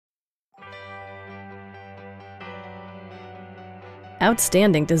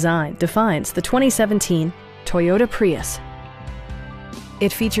Outstanding design defines the 2017 Toyota Prius.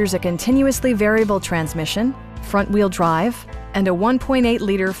 It features a continuously variable transmission, front-wheel drive, and a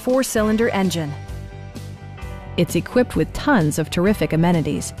 1.8-liter four-cylinder engine. It's equipped with tons of terrific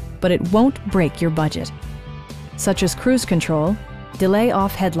amenities, but it won't break your budget, such as cruise control,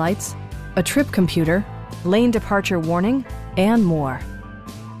 delay-off headlights, a trip computer, lane departure warning, and more.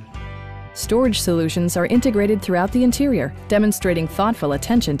 Storage solutions are integrated throughout the interior, demonstrating thoughtful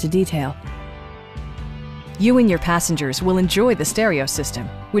attention to detail. You and your passengers will enjoy the stereo system,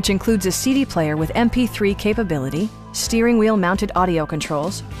 which includes a CD player with MP3 capability, steering wheel mounted audio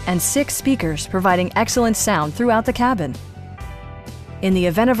controls, and 6 speakers providing excellent sound throughout the cabin. In the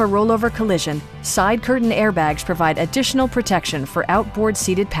event of a rollover collision, side curtain airbags provide additional protection for outboard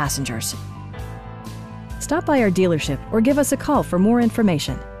seated passengers. Stop by our dealership or give us a call for more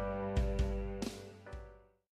information.